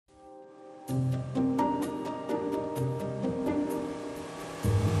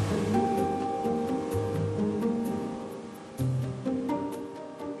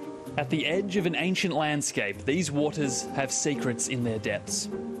At the edge of an ancient landscape, these waters have secrets in their depths.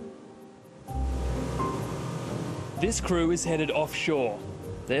 This crew is headed offshore.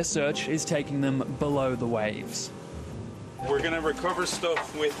 Their search is taking them below the waves. We're going to recover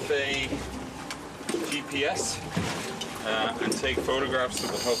stuff with a GPS and take photographs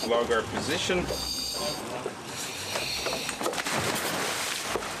that will help log our position.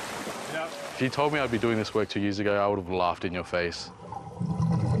 If you told me I'd be doing this work 2 years ago, I would have laughed in your face.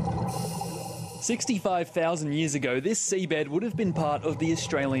 65,000 years ago, this seabed would have been part of the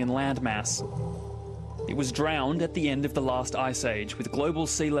Australian landmass. It was drowned at the end of the last ice age, with global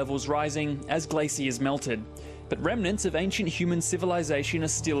sea levels rising as glaciers melted. But remnants of ancient human civilization are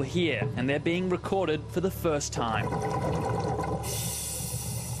still here, and they're being recorded for the first time.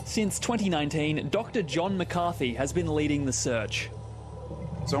 Since 2019, Dr. John McCarthy has been leading the search.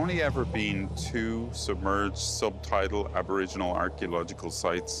 There's only ever been 2 submerged subtidal Aboriginal archaeological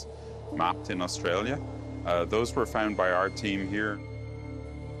sites mapped in Australia. Those were found by our team here.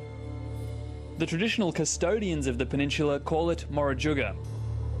 The traditional custodians of the peninsula call it Morajuga.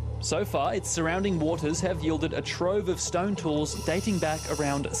 So far, its surrounding waters have yielded a trove of stone tools dating back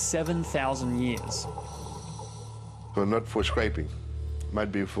around 7,000 years. So not for scraping,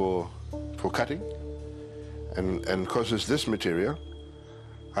 might be for cutting. And because it's this material,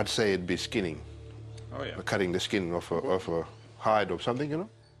 I'd say it'd be skinning. Oh yeah. Cutting the skin off a hide or something, you know?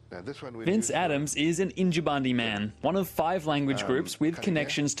 Vince Adams is an Injibandi man, one of 5 language groups with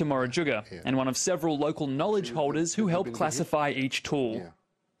connections to Morajuga, and one of several local knowledge holders who help classify each tool. Yeah.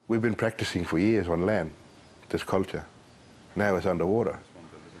 We've been practicing for years on land, this culture. Now it's underwater.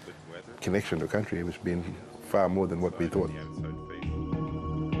 Connection to country has been far more than what we thought.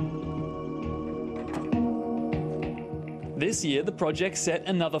 This year, the project set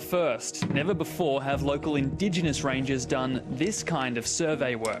another first. Never before have local Indigenous rangers done this kind of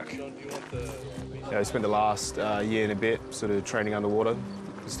survey work. I spent the last year and a bit sort of training underwater.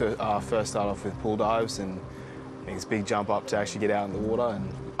 First started off with pool dives and it's a big jump up to actually get out in the water.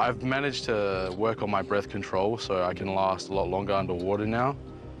 And I've managed to work on my breath control so I can last a lot longer underwater now.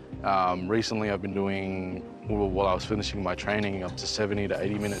 Recently I've been doing, while I was finishing my training, up to 70 to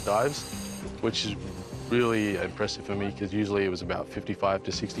 80-minute dives, which is really impressive for me because usually it was about 55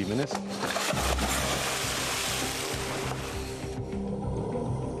 to 60 minutes.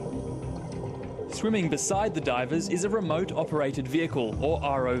 Swimming beside the divers is a remote-operated vehicle, or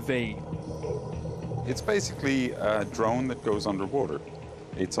ROV. It's basically a drone that goes underwater.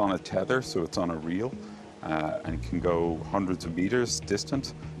 It's on a tether, so it's on a reel, and can go hundreds of meters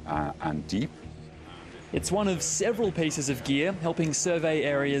distant and deep. It's one of several pieces of gear helping survey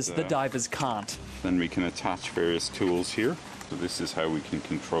areas the divers can't. Then we can attach various tools here. So this is how we can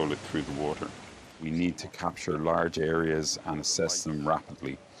control it through the water. We need to capture large areas and assess them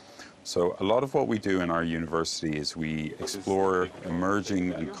rapidly. So a lot of what we do in our university is we explore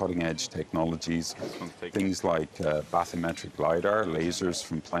emerging and cutting-edge technologies, things like bathymetric LiDAR, lasers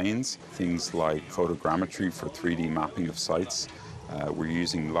from planes, things like photogrammetry for 3D mapping of sites. We're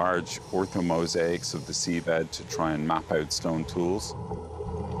using large orthomosaics of the seabed to try and map out stone tools.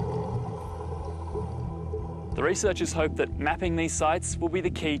 The researchers hope that mapping these sites will be the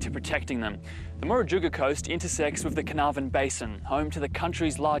key to protecting them. The Morajuga coast intersects with the Carnarvon Basin, home to the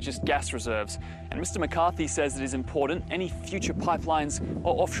country's largest gas reserves. And Mr. McCarthy says it is important any future pipelines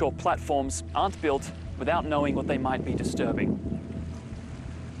or offshore platforms aren't built without knowing what they might be disturbing.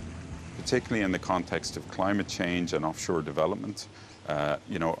 Particularly in the context of climate change and offshore development,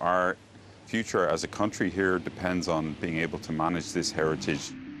 you know, our future as a country here depends on being able to manage this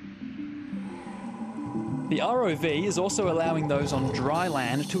heritage. The ROV is also allowing those on dry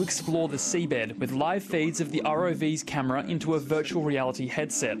land to explore the seabed with live feeds of the ROV's camera into a virtual reality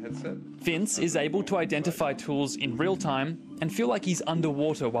headset. Vince is able to identify tools in real time and feel like he's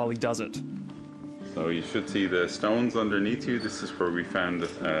underwater while he does it. So you should see the stones underneath you. This is where we found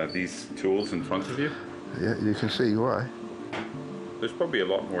these tools in front of you. Yeah, you can see why. There's probably a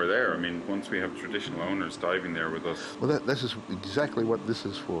lot more there. I mean, once we have traditional owners diving there with us. Well, this is exactly what this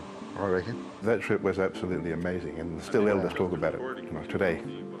is for, I reckon. That trip was absolutely amazing, and still elders talk about it today.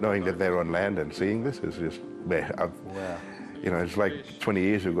 Knowing that they're on land and seeing this is just, you know, it's like 20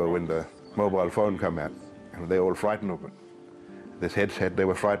 years ago when the mobile phone came out, and they all frightened of it. This headset, they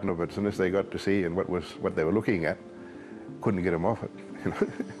were frightened of it. As soon as they got to see and what they were looking at, couldn't get them off it. You know?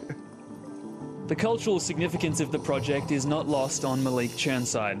 The cultural significance of the project is not lost on Malik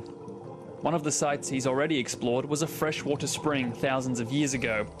Churnside. One of the sites he's already explored was a freshwater spring thousands of years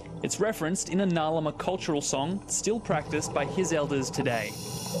ago. It's referenced in a Nalama cultural song, still practiced by his elders today.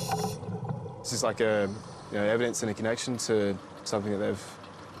 This is like a evidence and a connection to something that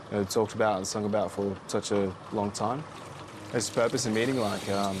they've talked about and sung about for such a long time. There's purpose and meaning, like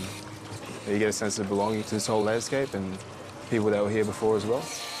you get a sense of belonging to this whole landscape and people that were here before as well.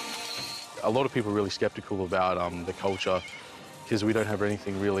 A lot of people are really sceptical about the culture because we don't have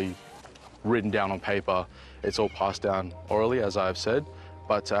anything really written down on paper. It's all passed down orally, as I've said.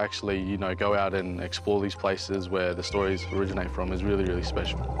 But to actually, go out and explore these places where the stories originate from is really, really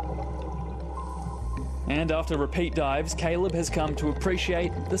special. And after repeat dives, Caleb has come to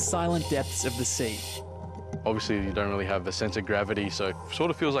appreciate the silent depths of the sea. Obviously, you don't really have a sense of gravity, so it sort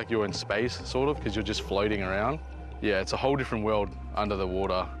of feels like you're in space, because you're just floating around. Yeah, it's a whole different world under the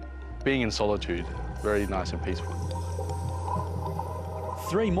water. Being in solitude, very nice and peaceful.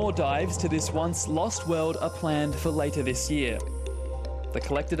 3 more dives to this once lost world are planned for later this year. The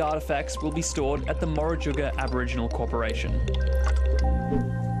collected artefacts will be stored at the Morrijuga Aboriginal Corporation.